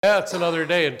Yeah, it's another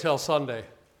day until Sunday.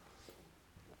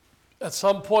 At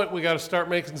some point, we got to start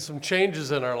making some changes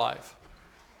in our life.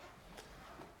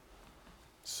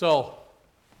 So,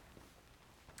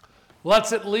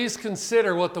 let's at least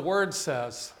consider what the Word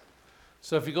says.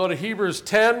 So if you go to Hebrews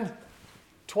 10,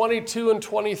 22 and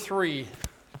 23.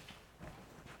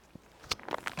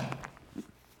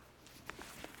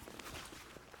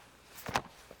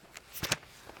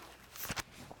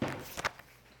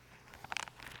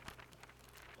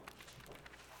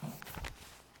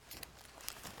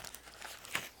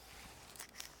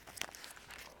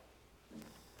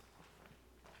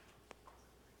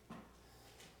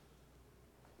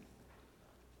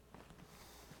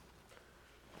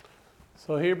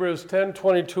 So Hebrews 10,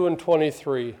 22 and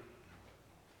 23.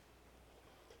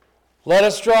 Let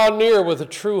us draw near with a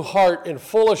true heart in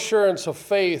full assurance of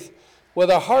faith, with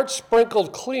our hearts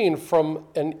sprinkled clean from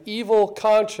an evil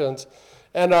conscience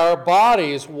and our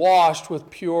bodies washed with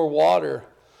pure water.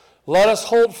 Let us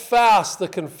hold fast the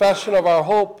confession of our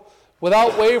hope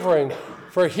without wavering,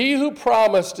 for he who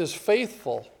promised is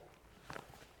faithful.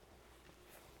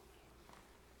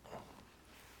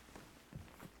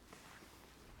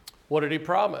 What did he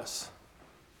promise?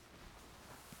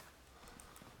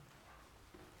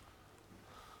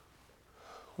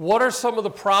 What are some of the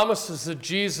promises that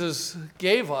Jesus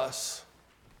gave us?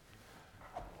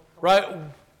 Right?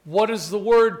 What does the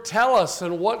Word tell us,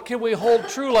 and what can we hold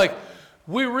true? Like,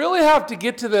 we really have to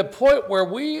get to the point where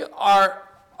we are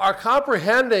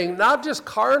comprehending, not just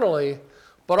carnally,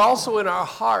 but also in our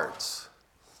hearts.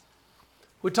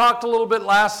 We talked a little bit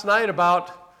last night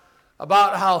about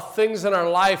how things in our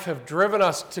life have driven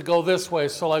us to go this way.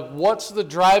 So like, what's the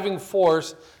driving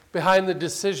force behind the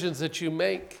decisions that you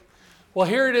make? Well,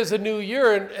 here it is, a new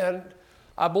year, and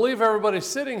I believe everybody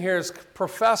sitting here has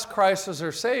professed Christ as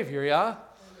their Savior, yeah?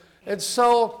 And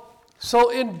so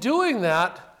in doing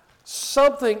that,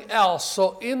 something else.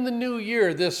 So in the new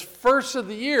year, this first of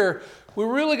the year, we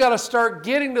really got to start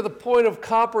getting to the point of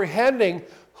comprehending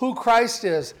who Christ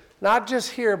is, not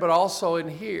just here, but also in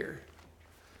here.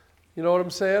 You know what I'm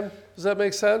saying? Does that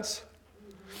make sense?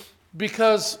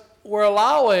 Because we're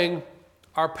allowing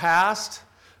our past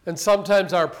and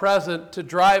sometimes our present to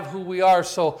drive who we are.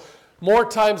 So more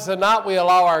times than not, we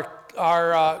allow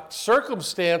our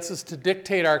circumstances to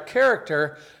dictate our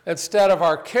character instead of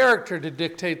our character to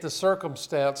dictate the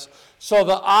circumstance. So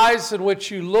the eyes in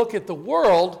which you look at the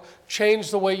world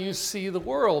change the way you see the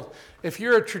world. If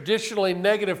you're a traditionally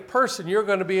negative person, you're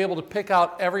going to be able to pick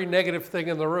out every negative thing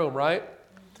in the room, right?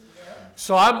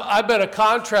 So I've been a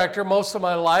contractor most of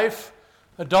my life,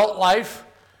 adult life,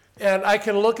 and I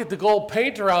can look at the gold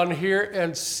paint around here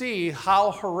and see how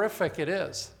horrific it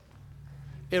is.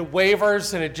 It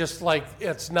wavers and it just like,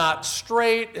 it's not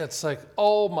straight. It's like,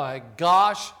 oh my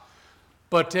gosh.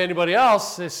 But to anybody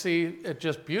else, they see it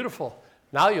just beautiful.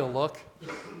 Now you'll look,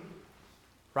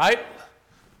 right?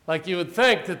 Like you would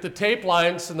think that the tape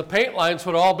lines and the paint lines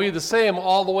would all be the same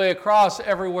all the way across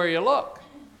everywhere you look.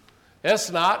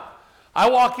 It's not. I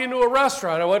walk into a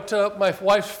restaurant. I went to my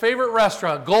wife's favorite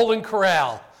restaurant, Golden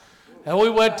Corral. And we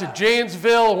went to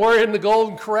Janesville, and we're in the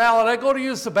Golden Corral, and I go to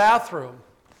use the bathroom.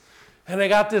 And they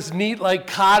got this neat, like,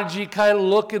 cottagey kind of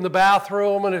look in the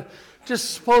bathroom, and it's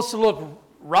just supposed to look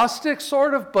rustic,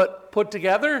 sort of, but put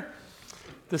together.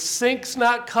 The sink's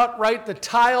not cut right. The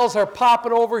tiles are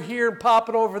popping over here and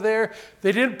popping over there.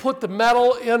 They didn't put the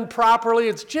metal in properly.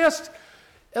 It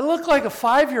looked like a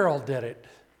 5-year-old did it.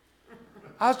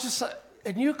 I was just,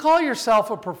 and you call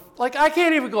yourself like, I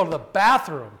can't even go to the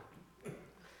bathroom.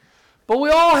 But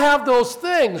we all have those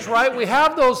things, right? We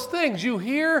have those things. You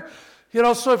hear,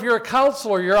 so if you're a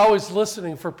counselor, you're always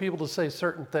listening for people to say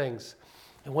certain things.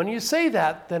 And when you say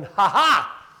that, then, I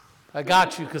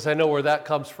got you because I know where that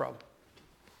comes from,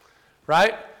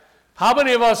 right? How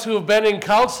many of us who have been in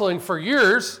counseling for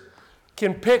years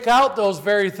can pick out those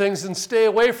very things and stay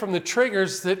away from the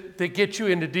triggers that get you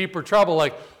into deeper trouble?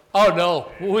 Like, oh no,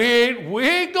 we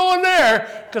ain't going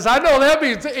there, because I know that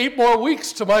means 8 more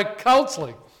weeks to my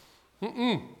counseling.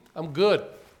 I'm good.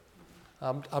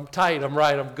 I'm tight, I'm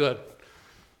right, I'm good.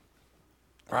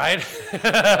 Right?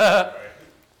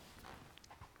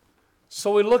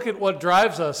 So we look at what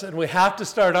drives us, and we have to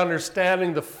start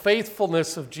understanding the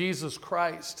faithfulness of Jesus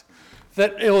Christ.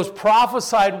 That it was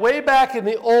prophesied way back in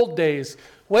the old days,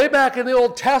 way back in the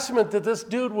Old Testament, that this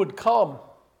dude would come.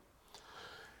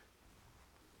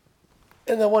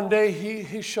 And then one day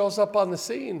he shows up on the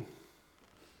scene.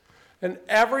 And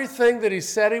everything that he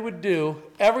said he would do,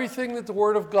 everything that the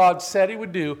Word of God said he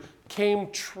would do, came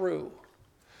true.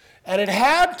 And it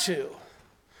had to.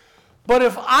 But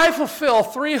if I fulfill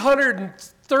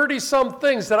 330 some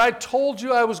things that I told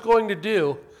you I was going to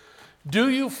do, Do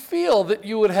you feel that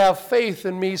you would have faith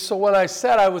in me so when I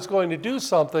said I was going to do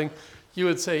something, you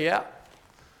would say, yeah,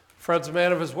 Fred's a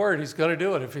man of his word. He's going to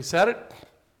do it. If he said it,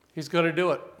 he's going to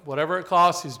do it. Whatever it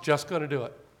costs, he's just going to do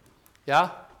it. Yeah?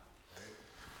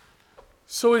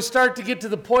 So we start to get to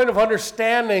the point of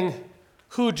understanding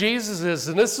who Jesus is.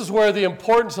 And this is where the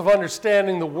importance of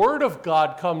understanding the Word of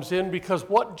God comes in, because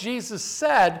what Jesus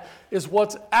said is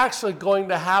what's actually going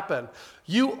to happen.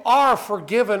 You are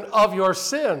forgiven of your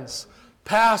sins,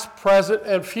 past, present,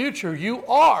 and future. You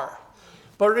are.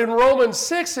 But in Romans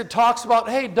 6, it talks about,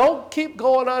 hey, don't keep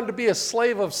going on to be a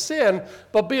slave of sin,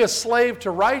 but be a slave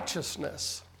to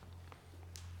righteousness.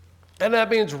 And that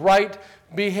means right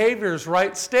behaviors,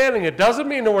 right standing. It doesn't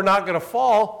mean that we're not going to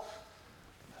fall.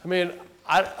 I mean,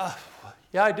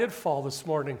 I did fall this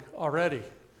morning already.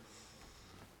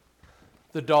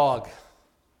 The dog.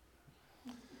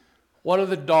 One of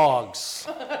the dogs.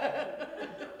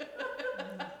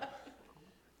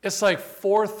 It's like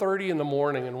 4:30 in the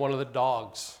morning, and one of the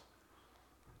dogs,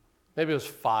 maybe it was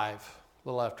 5, a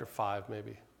little after 5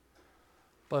 maybe.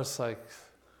 But it's like,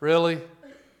 really?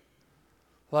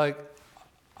 Like,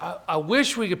 I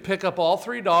wish we could pick up all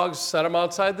 3 dogs, set them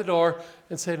outside the door,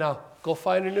 and say, now, go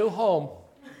find a new home.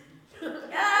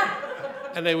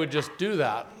 And they would just do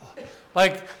that.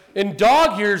 Like, in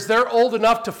dog years, they're old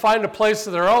enough to find a place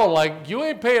of their own. Like, you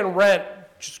ain't paying rent,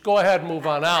 just go ahead and move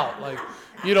on out. Like,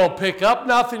 you don't pick up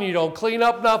nothing, you don't clean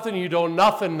up nothing, you don't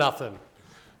nothing.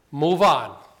 Move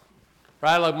on.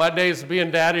 Right? Like, my days of being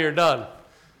daddy are done.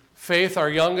 Faith, our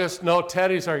youngest, no,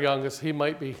 Teddy's our youngest. He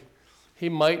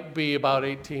might be about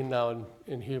 18 now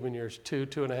in human years,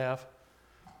 2.5.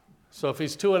 So if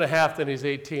he's 2.5, then he's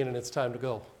 18 and it's time to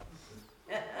go.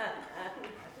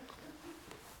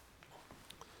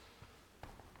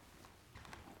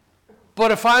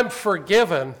 But if I'm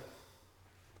forgiven,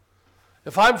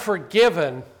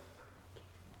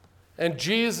 and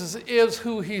Jesus is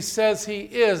who he says he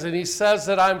is, and he says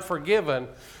that I'm forgiven,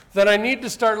 then I need to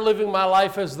start living my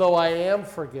life as though I am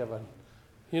forgiven.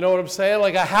 You know what I'm saying?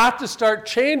 Like, I have to start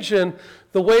changing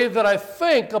the way that I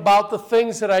think about the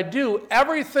things that I do.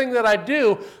 Everything that I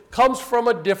do comes from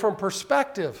a different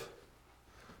perspective.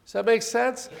 Does that make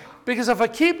sense? Because if I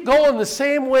keep going the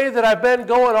same way that I've been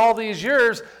going all these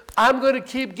years, I'm going to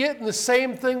keep getting the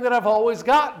same thing that I've always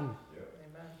gotten.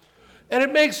 And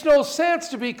it makes no sense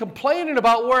to be complaining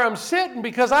about where I'm sitting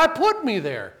because I put me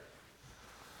there.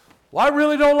 Well, I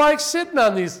really don't like sitting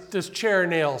on this chair of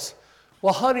nails.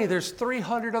 Well, honey, there's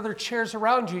 300 other chairs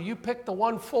around you. You pick the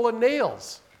one full of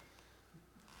nails.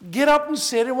 Get up and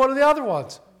sit in one of the other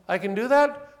ones. I can do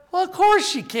that? Well, of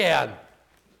course you can.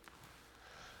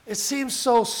 It seems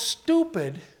so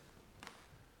stupid,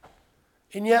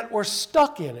 and yet we're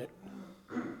stuck in it.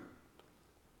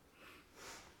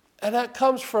 And that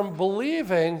comes from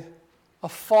believing a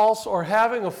false or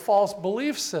having a false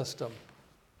belief system.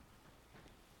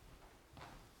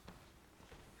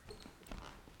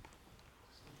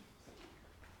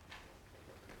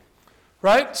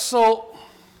 Right? So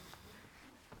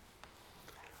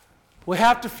we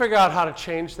have to figure out how to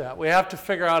change that. We have to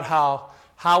figure out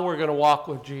how we're going to walk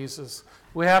with Jesus.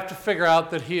 We have to figure out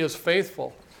that he is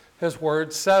faithful. His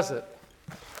word says it.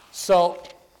 So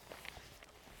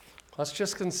let's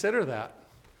just consider that.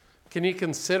 Can you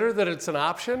consider that it's an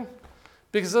option?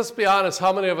 Because let's be honest,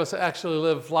 how many of us actually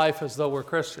live life as though we're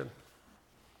Christian?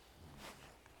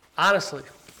 Honestly,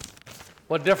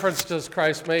 what difference does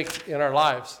Christ make in our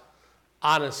lives?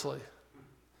 Honestly.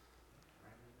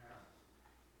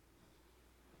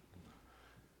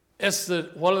 It's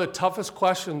one of the toughest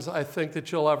questions I think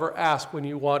that you'll ever ask when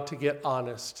you want to get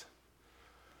honest.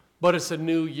 But it's a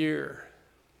new year.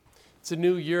 It's a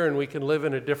new year and we can live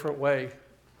in a different way.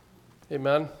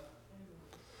 Amen?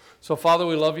 So, Father,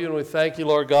 we love you and we thank you,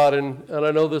 Lord God. And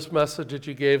I know this message that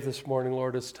you gave this morning,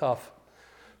 Lord, is tough.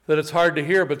 That it's hard to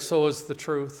hear, but so is the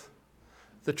truth.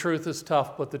 The truth is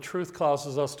tough, but the truth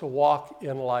causes us to walk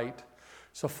in light.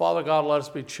 So, Father God, let us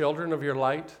be children of your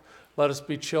light. Let us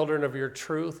be children of your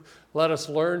truth. Let us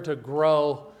learn to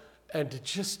grow and to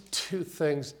just do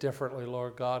things differently,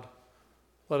 Lord God.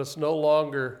 Let us no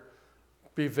longer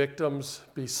be victims,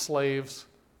 be slaves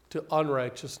to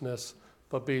unrighteousness,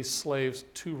 but be slaves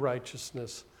to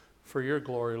righteousness for your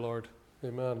glory, Lord.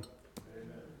 Amen.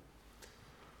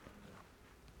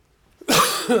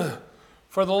 Amen.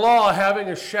 For the law, having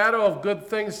a shadow of good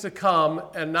things to come,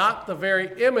 and not the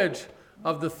very image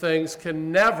of the things,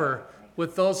 can never,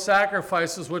 with those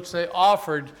sacrifices which they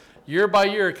offered year by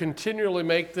year, continually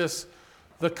make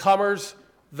the comers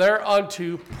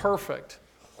thereunto perfect.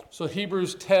 So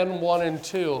Hebrews 10, 1 and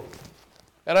 2.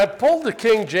 And I pulled the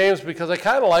King James because I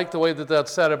kind of like the way that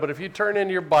said it, but if you turn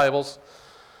into your Bibles,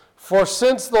 for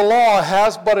since the law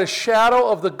has but a shadow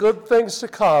of the good things to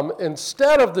come,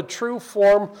 instead of the true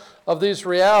form of these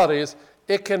realities,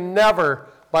 it can never,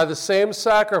 by the same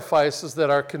sacrifices that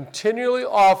are continually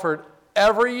offered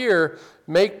every year,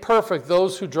 make perfect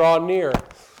those who draw near.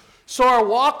 So our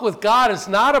walk with God is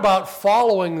not about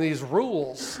following these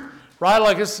rules, right?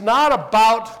 Like it's not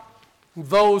about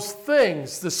those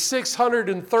things, the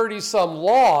 630 some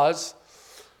laws,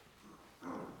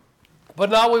 but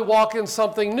now we walk in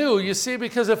something new. You see,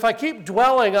 because if I keep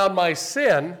dwelling on my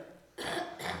sin,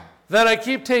 then I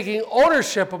keep taking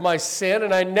ownership of my sin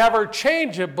and I never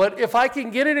change it. But if I can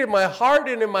get it in my heart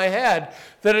and in my head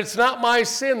that it's not my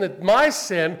sin, that my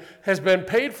sin has been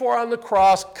paid for on the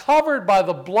cross, covered by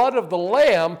the blood of the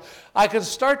Lamb, I can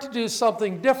start to do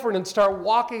something different and start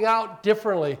walking out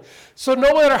differently. So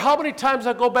no matter how many times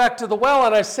I go back to the well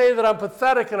and I say that I'm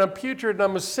pathetic and I'm putrid and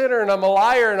I'm a sinner and I'm a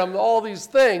liar and I'm all these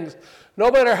things,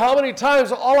 no matter how many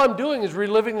times, all I'm doing is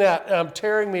reliving that and I'm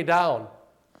tearing me down.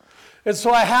 And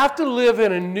so I have to live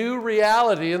in a new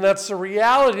reality, and that's the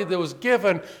reality that was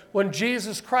given when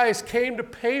Jesus Christ came to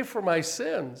pay for my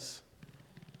sins.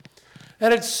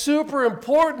 And it's super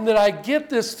important that I get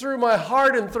this through my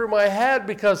heart and through my head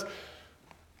because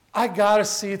I got to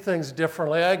see things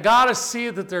differently. I got to see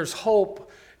that there's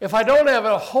hope. If I don't have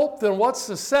a hope, then what's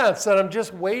the sense that I'm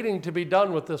just waiting to be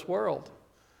done with this world?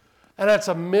 And that's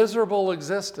a miserable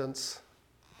existence.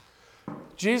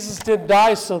 Jesus didn't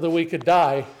die so that we could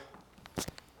die.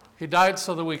 He died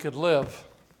so that we could live.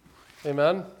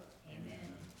 Amen? Amen.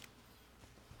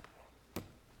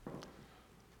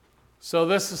 So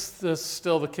this is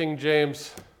still the King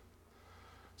James.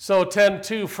 So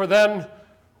 10:2, for then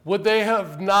would they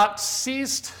have not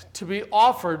ceased to be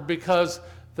offered because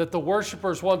that the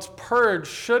worshipers once purged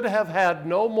should have had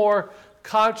no more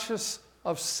conscience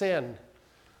of sin.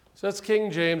 So that's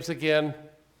King James again.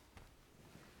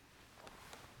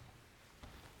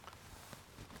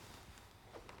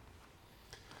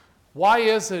 Why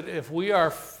is it if we are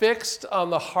fixed on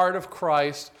the heart of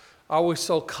Christ, are we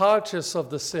so conscious of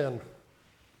the sin?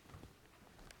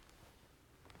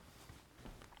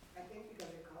 I think because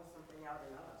it calls something out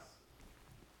in us.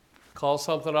 Calls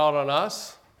something out on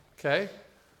us? Okay.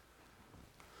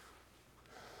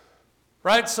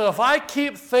 Right, so if I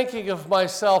keep thinking of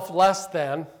myself less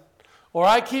than, or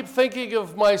I keep thinking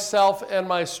of myself and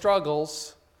my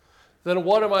struggles, then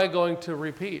what am I going to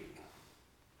repeat?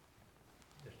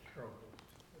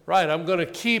 Right, I'm going to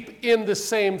keep in the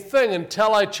same thing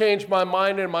until I change my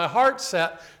mind and my heart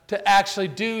set to actually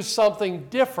do something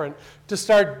different, to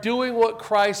start doing what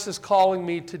Christ is calling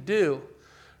me to do,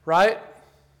 right?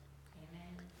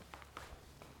 Amen.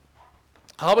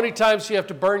 How many times do you have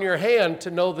to burn your hand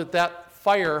to know that that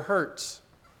fire hurts?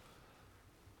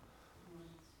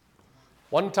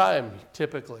 One time,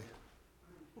 typically.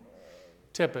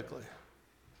 Typically.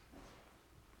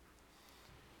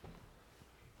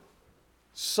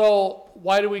 So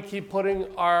why do we keep putting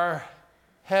our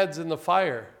heads in the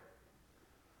fire?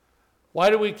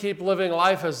 Why do we keep living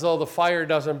life as though the fire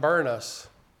doesn't burn us?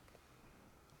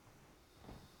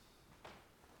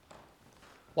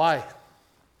 Why?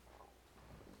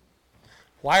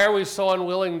 Why are we so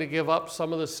unwilling to give up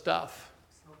some of this stuff?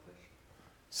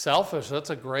 Selfish, that's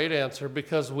a great answer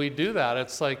because we do that.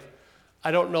 It's like,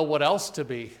 I don't know what else to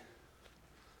be.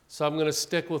 So I'm going to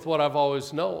stick with what I've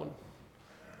always known.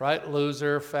 Right?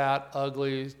 Loser, fat,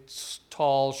 ugly,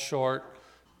 tall, short,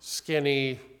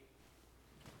 skinny,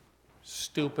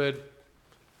 stupid,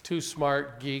 too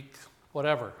smart, geek,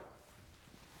 whatever.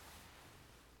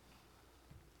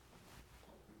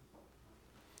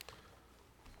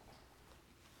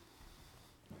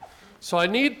 So I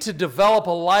need to develop a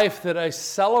life that I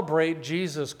celebrate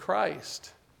Jesus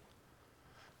Christ.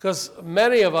 Because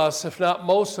many of us, if not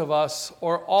most of us,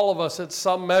 or all of us at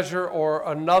some measure or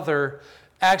another,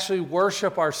 actually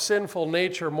worship our sinful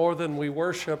nature more than we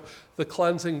worship the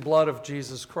cleansing blood of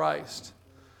Jesus Christ.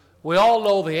 We all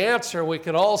know the answer. We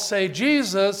can all say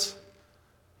Jesus,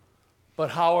 but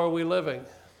how are we living?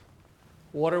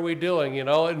 What are we doing, you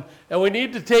know? And we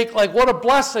need to take, like, what a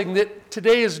blessing that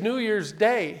today is New Year's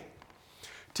Day.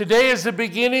 Today is the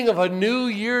beginning of a new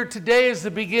year. Today is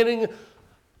the beginning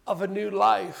of a new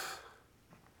life.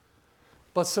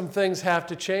 But some things have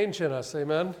to change in us,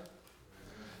 amen?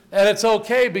 And it's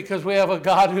okay because we have a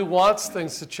God who wants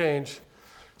things to change.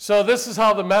 So this is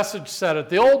how the Message said it.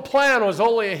 The old plan was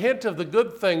only a hint of the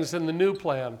good things in the new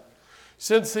plan.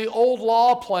 Since the old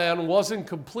law plan wasn't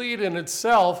complete in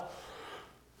itself,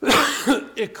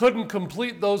 it couldn't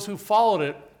complete those who followed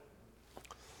it.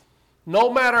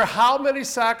 No matter how many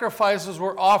sacrifices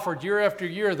were offered year after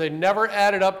year, they never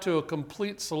added up to a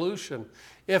complete solution.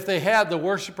 If they had, the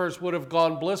worshipers would have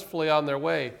gone blissfully on their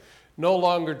way, no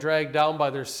longer dragged down by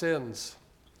their sins.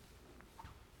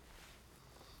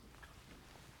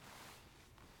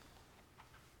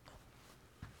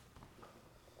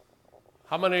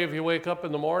 How many of you wake up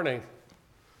in the morning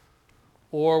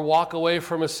or walk away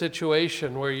from a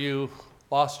situation where you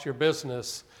lost your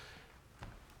business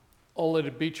only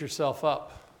to beat yourself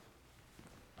up?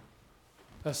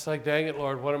 That's like, dang it,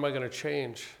 Lord, when am I going to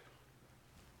change?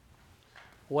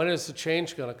 When is the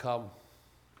change going to come?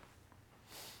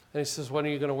 And he says, when are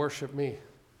you going to worship me?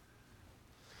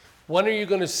 When are you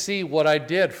going to see what I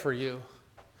did for you?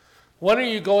 When are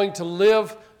you going to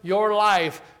live your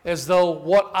life as though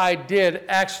what I did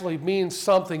actually means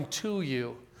something to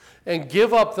you? And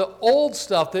give up the old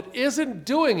stuff that isn't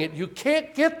doing it. You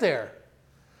can't get there.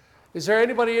 Is there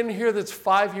anybody in here that's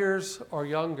 5 years or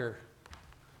younger?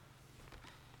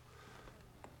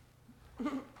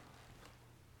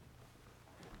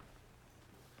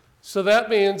 So that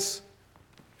means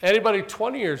anybody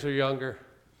 20 years or younger.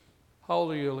 How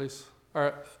old are you, Elise?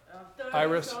 Or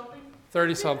Iris?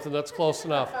 30-something. That's close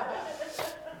enough.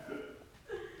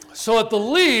 So at the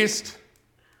least,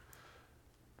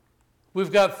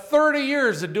 we've got 30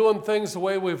 years of doing things the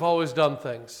way we've always done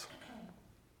things.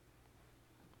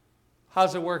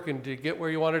 How's it working? Did you get where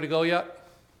you wanted to go yet?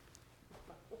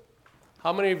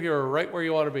 How many of you are right where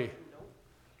you want to be?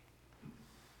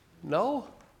 No?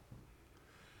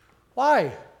 Why?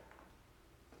 I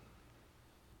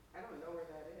don't know where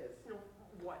that is. No,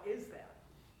 what is that?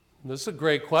 This is a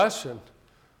great question.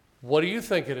 What do you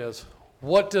think it is?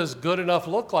 What does good enough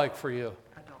look like for you?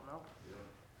 I don't know.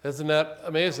 Isn't that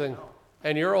amazing?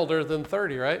 And you're older than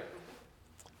 30, right?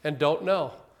 And don't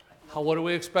know. What do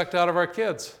we expect out of our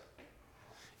kids?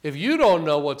 If you don't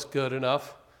know what's good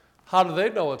enough, how do they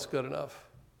know what's good enough?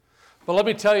 But let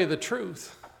me tell you the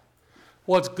truth.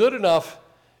 What's good enough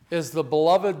is the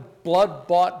beloved,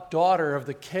 blood-bought daughter of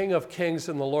the King of Kings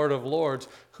and the Lord of Lords,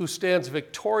 who stands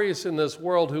victorious in this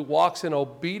world, who walks in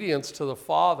obedience to the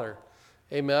Father.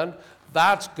 Amen?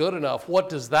 That's good enough. What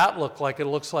does that look like? It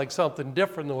looks like something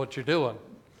different than what you're doing.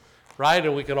 Right?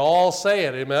 And we can all say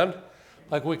it. Amen?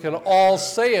 Like we can all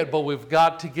say it, but we've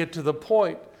got to get to the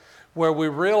point where we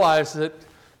realize that,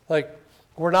 like,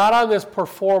 we're not on this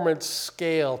performance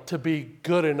scale to be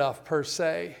good enough per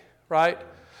se, right?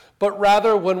 But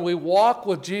rather, when we walk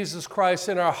with Jesus Christ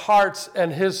in our hearts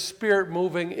and His Spirit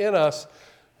moving in us,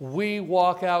 we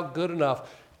walk out good enough.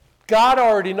 God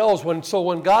already knows. So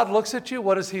when God looks at you,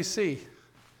 what does He see?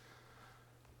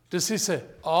 Does He say,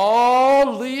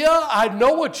 "Oh, Leah, I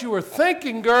know what you were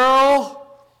thinking, girl.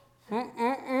 Oh,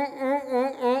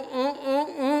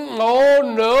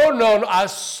 no, I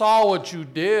saw what you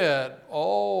did.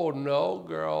 Oh, no,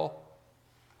 girl."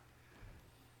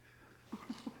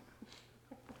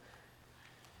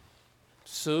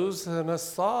 Susan, I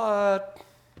saw it.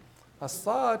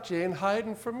 You ain't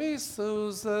hiding from me,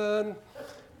 Susan.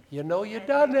 You know you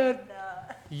done it.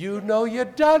 You know you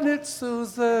done it,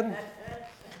 Susan.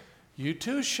 You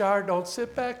too, Shar. Don't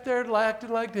sit back there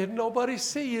acting like didn't nobody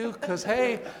see you, because,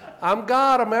 hey, I'm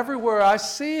God. I'm everywhere. I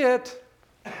see it.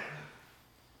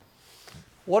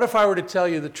 What if I were to tell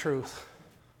you the truth?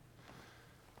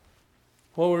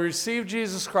 When we receive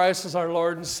Jesus Christ as our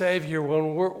Lord and Savior,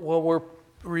 when we're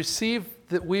received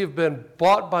that we have been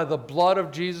bought by the blood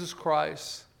of Jesus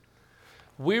Christ,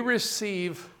 we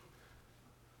receive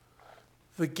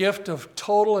the gift of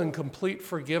total and complete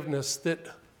forgiveness, that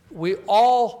we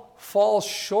all fall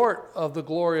short of the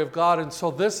glory of God. And so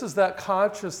this is that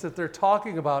conscience that they're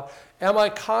talking about. Am I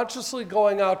consciously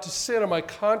going out to sin? Am I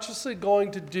consciously going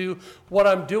to do what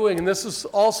I'm doing? And this is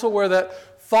also where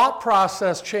that thought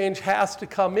process change has to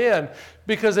come in.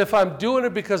 Because if I'm doing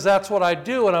it because that's what I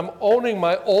do and I'm owning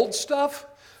my old stuff,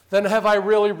 then have I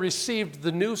really received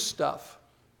the new stuff?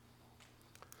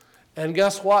 And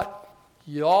guess what?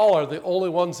 Y'all are the only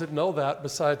ones that know that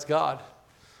besides God.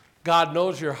 God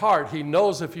knows your heart. He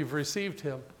knows if you've received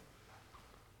Him.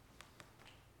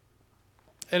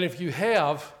 And if you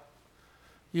have,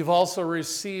 you've also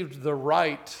received the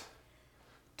right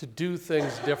to do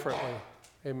things differently.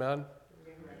 Amen?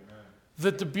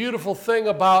 That the beautiful thing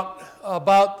about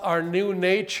our new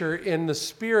nature in the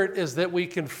Spirit is that we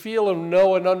can feel and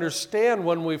know and understand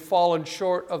when we've fallen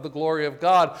short of the glory of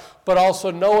God, but also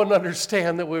know and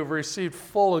understand that we've received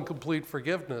full and complete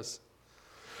forgiveness.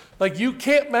 Like, you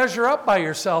can't measure up by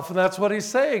yourself, and that's what he's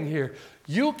saying here.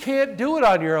 You can't do it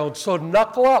on your own, so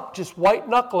knuckle up. Just white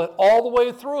knuckle it all the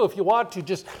way through if you want to.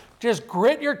 Just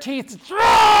grit your teeth.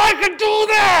 I can do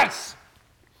this!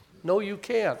 No, you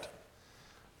can't.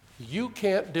 You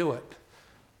can't do it.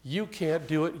 You can't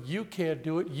do it. You can't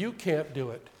do it. You can't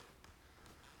do it.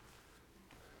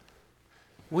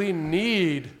 We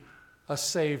need a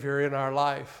Savior in our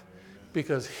life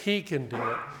because He can do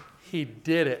it. He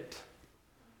did it.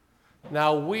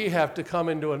 Now we have to come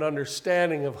into an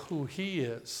understanding of who He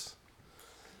is.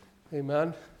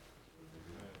 Amen?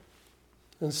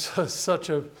 And so it's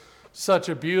such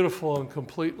a beautiful and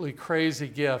completely crazy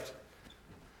gift.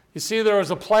 You see, there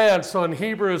was a plan. So in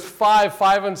Hebrews 5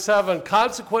 and 7,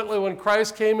 consequently, when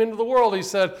Christ came into the world, He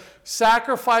said,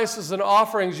 sacrifices and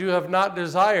offerings you have not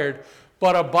desired,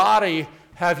 but a body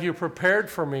have you prepared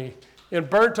for me. In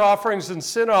burnt offerings and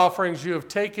sin offerings you have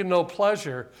taken no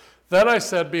pleasure. Then I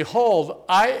said, behold,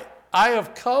 I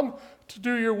have come to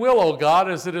do your will, O God,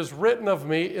 as it is written of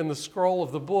me in the scroll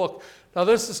of the book. Now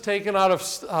this is taken out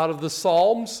of the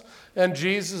Psalms, and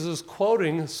Jesus is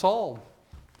quoting a psalm.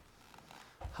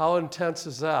 How intense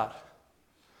is that?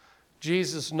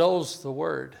 Jesus knows the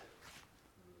Word.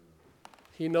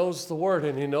 He knows the Word,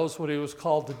 and He knows what He was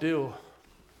called to do.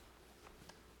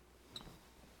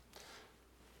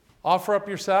 Offer up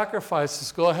your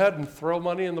sacrifices. Go ahead and throw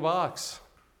money in the box.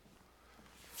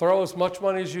 Throw as much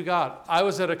money as you got. I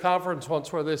was at a conference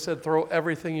once where they said, throw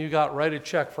everything you got. Write a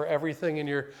check for everything in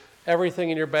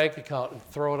your bank account and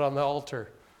throw it on the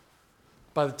altar.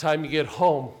 By the time you get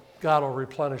home, God will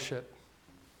replenish it.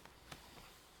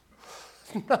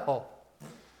 No.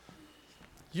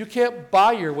 You can't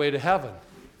buy your way to heaven.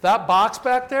 That box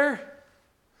back there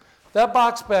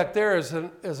is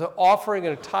an offering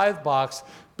and a tithe box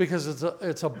because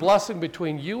it's a blessing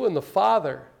between you and the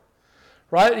Father.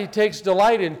 Right? He takes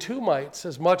delight in 2 mites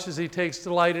as much as He takes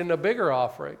delight in a bigger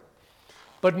offering.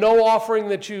 But no offering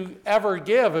that you ever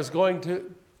give is going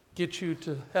to get you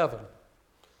to heaven.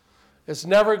 It's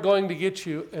never going to get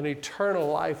you an eternal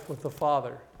life with the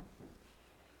Father.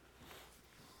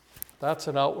 That's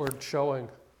an outward showing.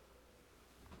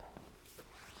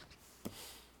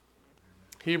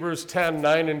 Hebrews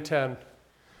 10:9 and 10.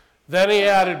 Then He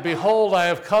added, behold, I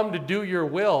have come to do your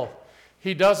will.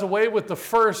 He does away with the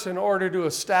first in order to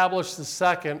establish the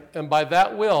second, and by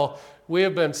that will we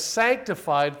have been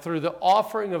sanctified through the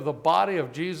offering of the body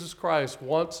of Jesus Christ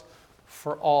once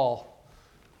for all.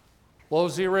 What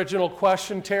was the original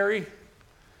question, Terry?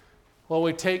 When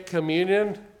we take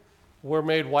communion, we're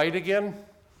made white again?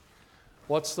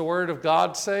 What's the Word of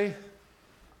God say?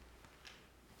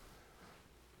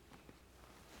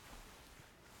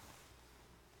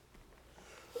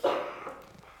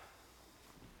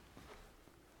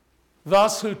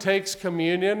 Thus, who takes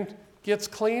communion gets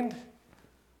cleaned.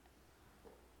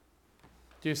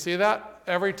 Do you see that?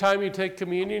 Every time you take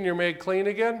communion, you're made clean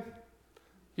again?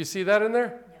 You see that in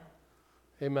there?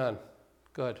 No. Amen.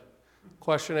 Good.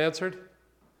 Question answered?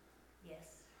 Yes.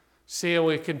 See, and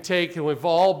we can take, and we've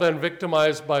all been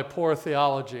victimized by poor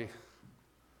theology.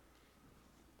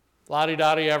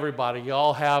 La-di-da-di, everybody. You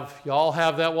all have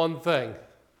that one thing.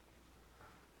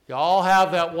 You all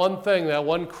have that one thing, that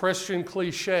one Christian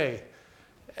cliche.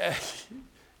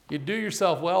 You do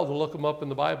yourself well to look them up in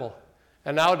the Bible.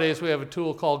 And nowadays we have a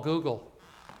tool called Google.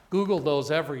 Google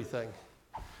knows everything.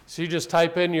 So you just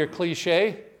type in your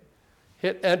cliche,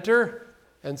 hit enter,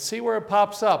 and see where it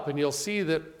pops up. And you'll see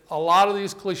that a lot of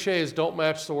these cliches don't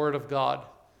match the Word of God.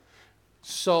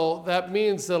 So that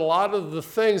means that a lot of the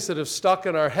things that have stuck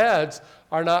in our heads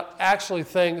are not actually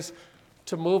things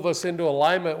to move us into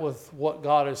alignment with what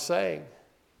God is saying.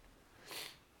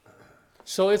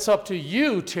 So it's up to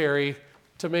you, Terry,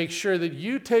 to make sure that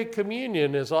you take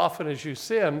communion as often as you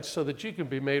sin so that you can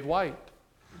be made white.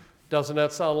 Doesn't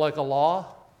that sound like a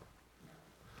law?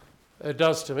 It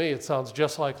does to me. It sounds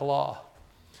just like a law.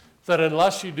 That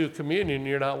unless you do communion,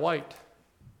 you're not white.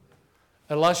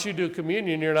 Unless you do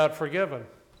communion, you're not forgiven.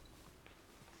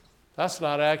 That's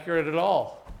not accurate at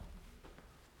all.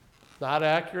 Not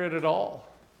accurate at all.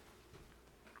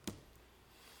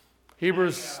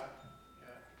 Hebrews.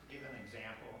 Give an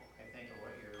example, I think, of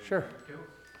what you're Sure. referring to.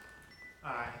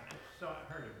 So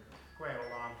I heard it quite a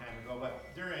long time ago,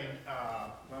 but during,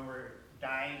 when we're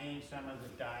dieting, some of the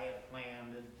diet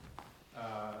plan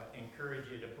encourage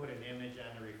you to put an image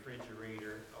on the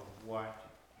refrigerator of what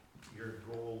your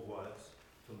goal was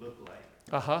to look like.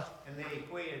 Uh-huh. And they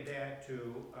equated that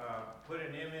to put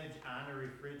an image on the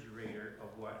refrigerator of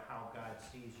how God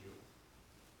sees you.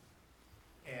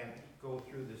 And go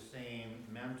through the same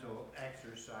mental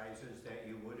exercises that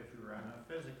you would if you were on a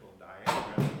physical diet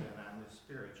rather than on the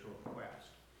spiritual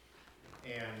quest.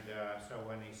 And so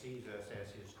when He sees us as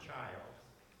His child,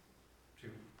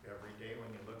 every day when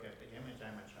you look at the image,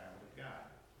 I'm a child of God.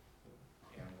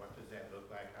 And what does that look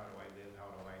like? How do I live? How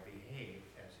do I behave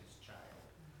as His child?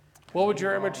 What would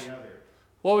your Leave all image, the other.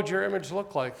 what would your image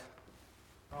look like?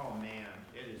 Oh man,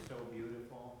 it is so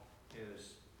beautiful. It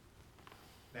is.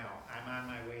 Now I'm on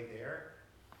my way there,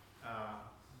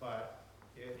 but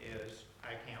it is.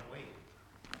 I can't wait.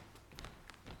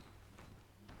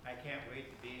 I can't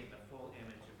wait to be in the full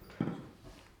image of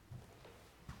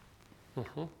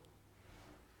Christ. Mhm.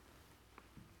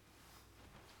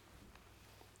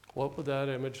 What would that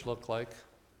image look like?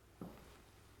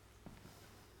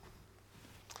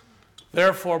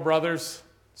 Therefore, brothers,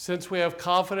 since we have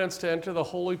confidence to enter the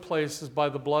holy places by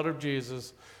the blood of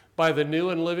Jesus, by the new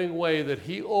and living way that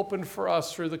he opened for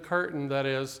us through the curtain, that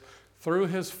is, through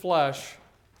his flesh,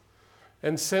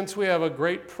 and since we have a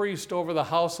great priest over the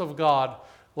house of God,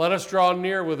 let us draw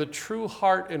near with a true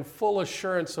heart and full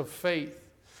assurance of faith,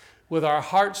 with our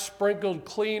hearts sprinkled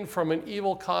clean from an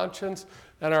evil conscience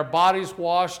and our bodies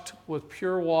washed with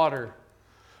pure water.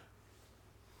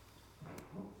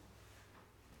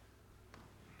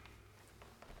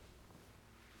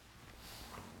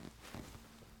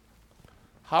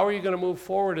 How are you going to move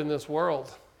forward in this world?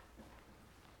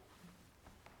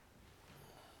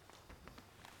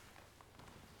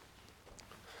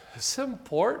 It's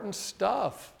important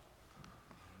stuff.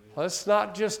 It's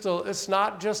not just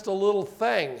a little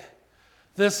thing.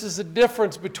 This is the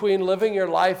difference between living your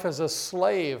life as a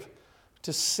slave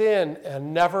to sin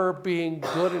and never being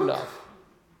good enough.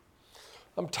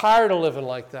 I'm tired of living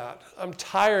like that. I'm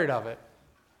tired of it.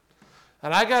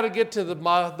 And I got to get to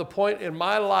the point in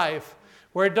my life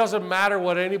where it doesn't matter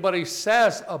what anybody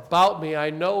says about me.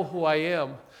 I know who I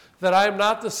am, that I am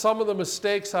not the sum of the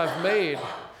mistakes I've made,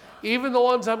 even the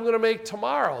ones I'm going to make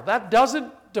tomorrow. That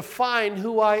doesn't define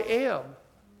who I am.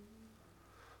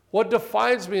 What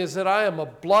defines me is that I am a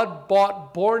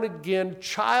blood-bought, born-again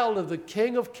child of the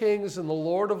King of Kings and the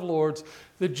Lord of Lords,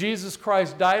 that Jesus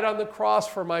Christ died on the cross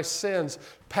for my sins,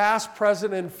 past,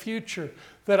 present, and future,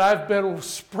 that I've been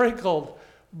sprinkled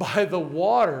by the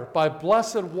water, by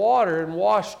blessed water, and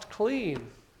washed clean.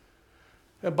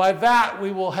 And by that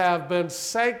we will have been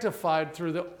sanctified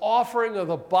through the offering of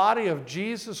the body of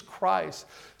Jesus Christ.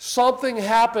 Something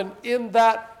happened in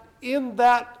that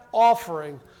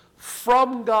offering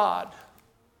from God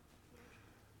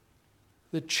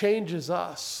that changes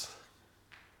us.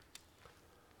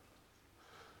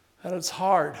 And it's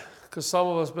hard because some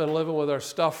of us have been living with our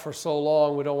stuff for so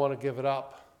long we don't want to give it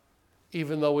up,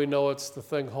 even though we know it's the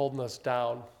thing holding us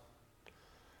down.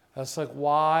 And it's like,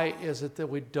 why is it that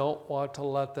we don't want to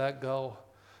let that go?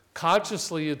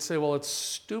 Consciously, you'd say, well, it's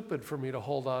stupid for me to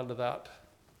hold on to that.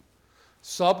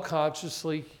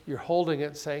 Subconsciously, you're holding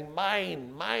it saying,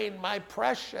 mine, my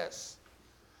precious.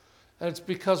 And it's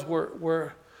because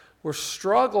we're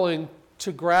struggling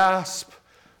to grasp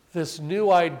this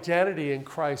new identity in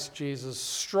Christ Jesus.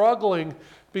 Struggling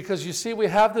because, you see, we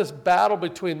have this battle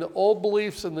between the old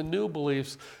beliefs and the new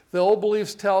beliefs. The old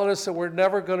beliefs telling us that we're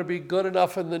never going to be good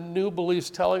enough, and the new beliefs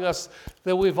telling us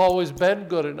that we've always been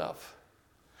good enough.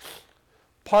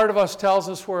 Part of us tells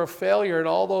us we're a failure and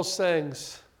all those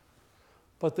things.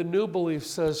 But the new belief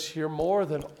says you're more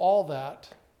than all that.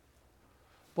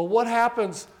 But what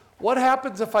happens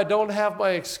if I don't have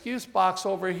my excuse box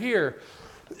over here?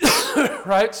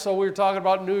 Right? So we were talking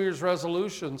about New Year's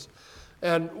resolutions,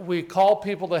 and we call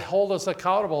people to hold us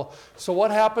accountable. So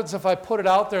what happens if I put it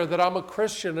out there that I'm a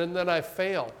Christian and then I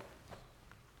fail?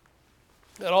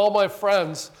 And all my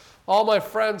friends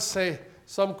say,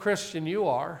 some Christian you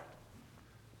are.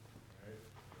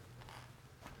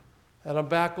 And I'm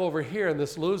back over here in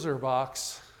this loser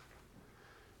box.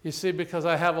 You see, because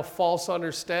I have a false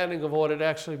understanding of what it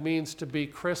actually means to be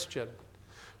Christian,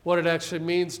 what it actually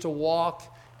means to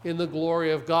walk in the glory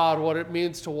of God, what it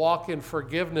means to walk in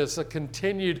forgiveness, a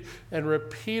continued and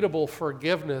repeatable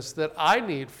forgiveness that I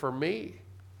need for me.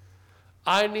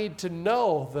 I need to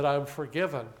know that I'm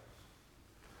forgiven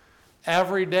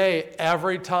every day,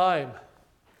 every time.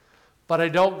 But I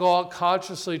don't go out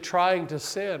consciously trying to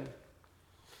sin.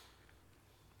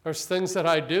 There's things that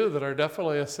I do that are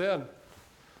definitely a sin,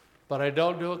 but I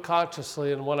don't do it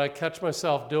consciously. And when I catch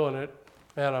myself doing it,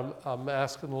 man, I'm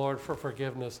asking the Lord for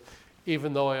forgiveness,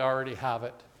 even though I already have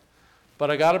it. But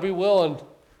I got to be willing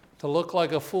to look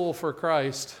like a fool for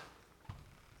Christ.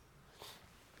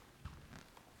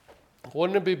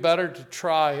 Wouldn't it be better to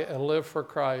try and live for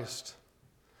Christ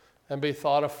and be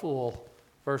thought a fool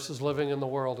versus living in the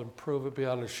world and prove it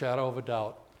beyond a shadow of a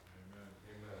doubt?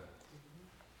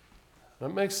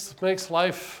 It makes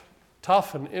life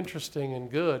tough and interesting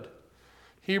and good.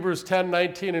 Hebrews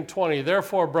 10:19 and 20.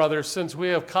 Therefore, brothers, since we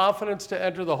have confidence to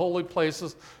enter the holy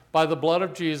places by the blood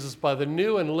of Jesus, by the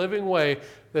new and living way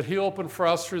that he opened for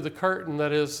us through the curtain,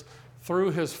 that is,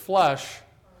 through his flesh,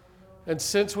 And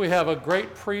since we have a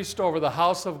great priest over the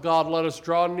house of God, let us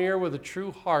draw near with a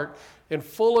true heart in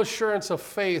full assurance of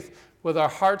faith, with our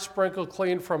hearts sprinkled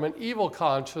clean from an evil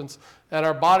conscience and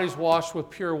our bodies washed with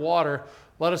pure water.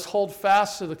 Let us hold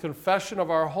fast to the confession of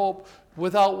our hope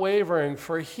without wavering,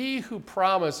 for he who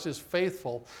promised is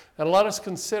faithful. And let us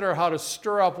consider how to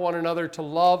stir up one another to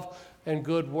love and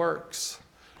good works.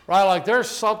 Right? Like there's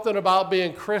something about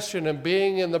being Christian and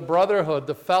being in the brotherhood,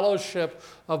 the fellowship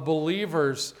of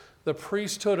believers, the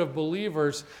priesthood of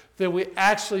believers, that we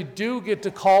actually do get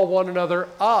to call one another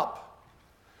up.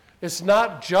 It's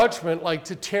not judgment like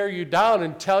to tear you down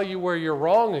and tell you where you're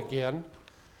wrong again.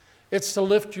 It's to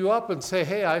lift you up and say,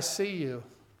 hey, I see you.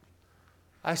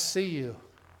 I see you,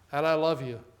 and I love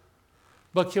you.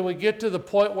 But can we get to the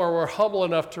point where we're humble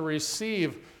enough to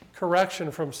receive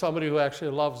correction from somebody who actually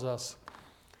loves us?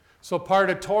 So part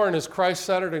of Torrent is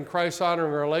Christ-centered and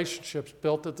Christ-honoring relationships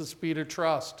built at the speed of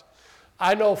trust.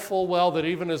 I know full well that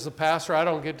even as the pastor, I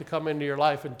don't get to come into your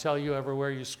life and tell you everywhere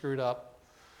you screwed up.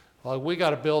 Well, we got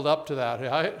to build up to that,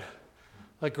 right?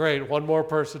 Like, great, one more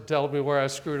person telling me where I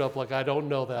screwed up, like I don't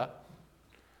know that.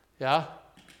 Yeah?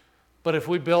 But if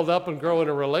we build up and grow in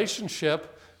a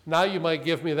relationship, now you might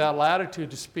give me that latitude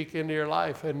to speak into your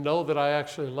life and know that I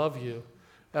actually love you.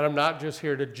 And I'm not just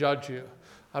here to judge you.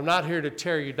 I'm not here to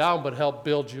tear you down, but help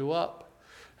build you up.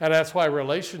 And that's why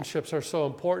relationships are so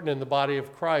important in the body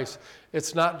of Christ.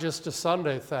 It's not just a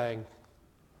Sunday thing.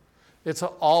 It's an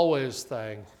always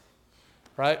thing,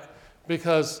 right?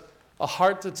 Because a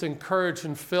heart that's encouraged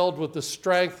and filled with the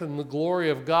strength and the glory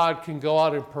of God can go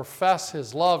out and profess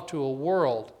his love to a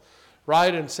world,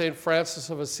 right? And St.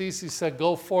 Francis of Assisi said,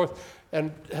 go forth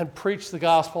and preach the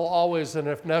gospel always, and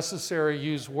if necessary,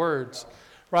 use words,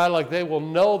 right? Like they will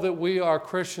know that we are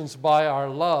Christians by our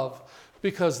love,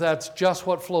 because that's just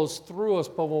what flows through us.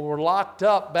 But when we're locked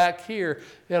up back here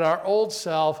in our old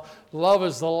self, love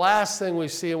is the last thing we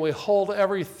see, and we hold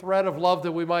every thread of love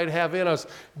that we might have in us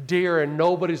dear, and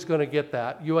nobody's going to get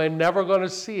that. You ain't never going to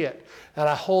see it. And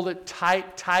I hold it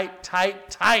tight, tight, tight,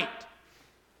 tight.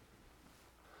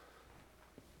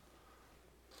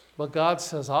 But God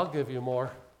says, I'll give you more.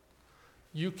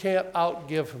 You can't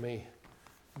outgive me.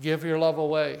 Give your love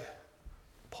away.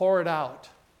 Pour it out.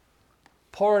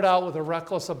 Pour it out with a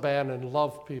reckless abandon.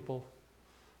 Love people.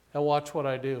 And watch what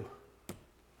I do.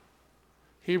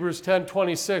 Hebrews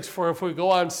 10:26, for if we go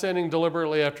on sinning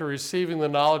deliberately after receiving the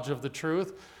knowledge of the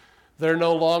truth, there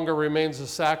no longer remains a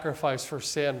sacrifice for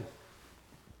sin.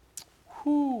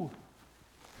 Whew.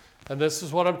 And this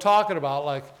is what I'm talking about.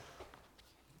 Like,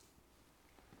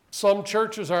 some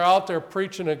churches are out there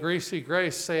preaching a greasy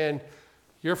grace, saying,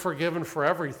 you're forgiven for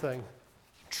everything.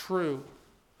 True.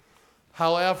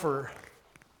 However,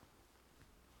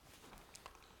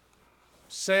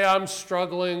 say I'm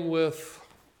struggling with,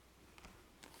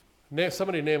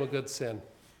 somebody name a good sin.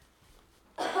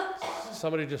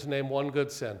 Somebody just name one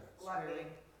good sin. Gluttony.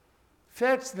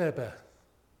 Fettleibig.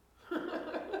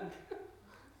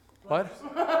 What?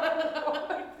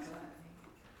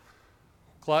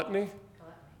 Gluttony?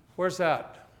 Where's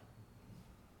that?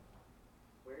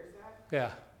 Where's that?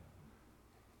 Yeah.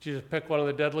 Did you just pick one of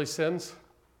the deadly sins?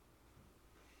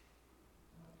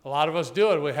 A lot of us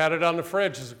do it. We had it on the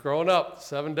fridge as growing up,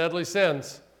 7 deadly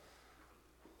sins.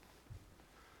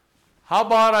 How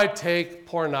about I take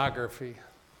pornography?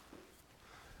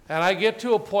 And I get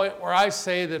to a point where I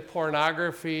say that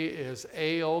pornography is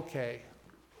A-okay.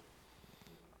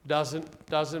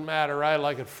 Doesn't matter, right?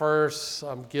 Like at first,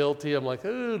 I'm guilty. I'm like,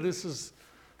 ooh, this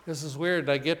is weird. And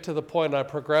I get to the point, I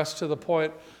progress to the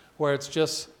point where it's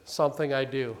just something I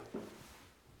do.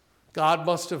 God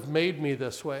must have made me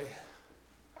this way.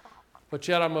 But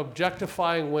yet I'm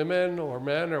objectifying women or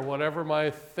men or whatever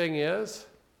my thing is.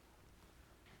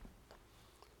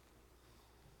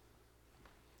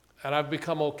 And I've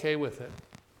become okay with it.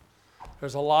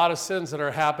 There's a lot of sins that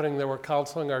are happening that we're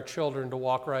counseling our children to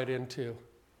walk right into.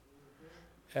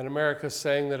 And America's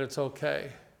saying that it's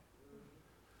okay.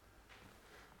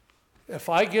 If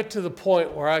I get to the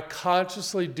point where I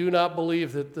consciously do not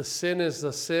believe that the sin is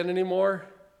the sin anymore,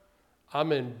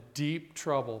 I'm in deep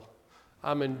trouble.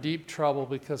 I'm in deep trouble,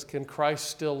 because can Christ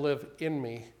still live in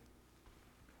me?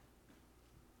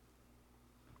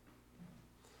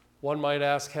 One might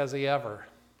ask, has he ever?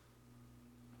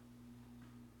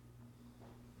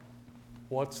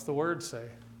 What's the word say?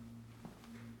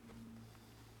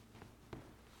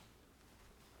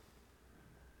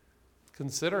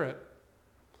 Consider it.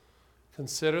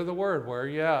 Consider the word. Where are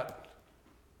you at?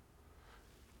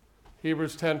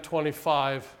 Hebrews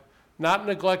 10:25. Not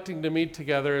neglecting to meet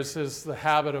together, as is the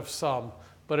habit of some,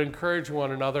 but encouraging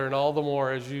one another, and all the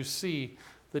more as you see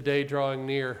the day drawing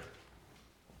near.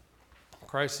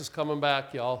 Christ is coming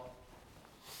back, y'all.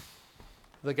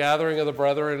 The gathering of the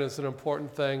brethren is an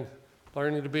important thing.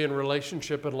 Learning to be in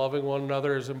relationship and loving one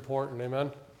another is important,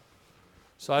 amen?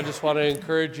 So I just want to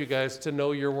encourage you guys to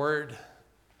know your word,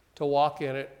 to walk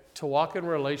in it, to walk in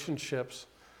relationships,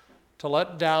 to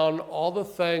let down all the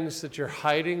things that you're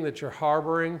hiding, that you're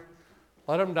harboring.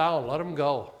 Let them down, let them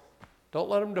go. Don't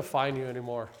let them define you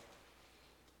anymore.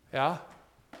 Yeah?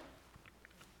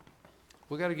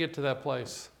 We got to get to that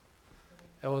place.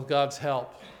 And with God's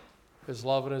help, His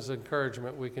love and His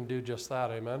encouragement, we can do just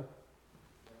that, amen?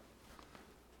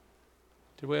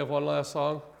 Did we have one last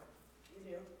song?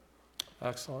 You do.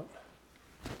 Excellent.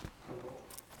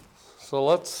 So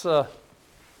let's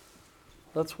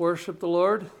worship the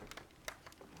Lord.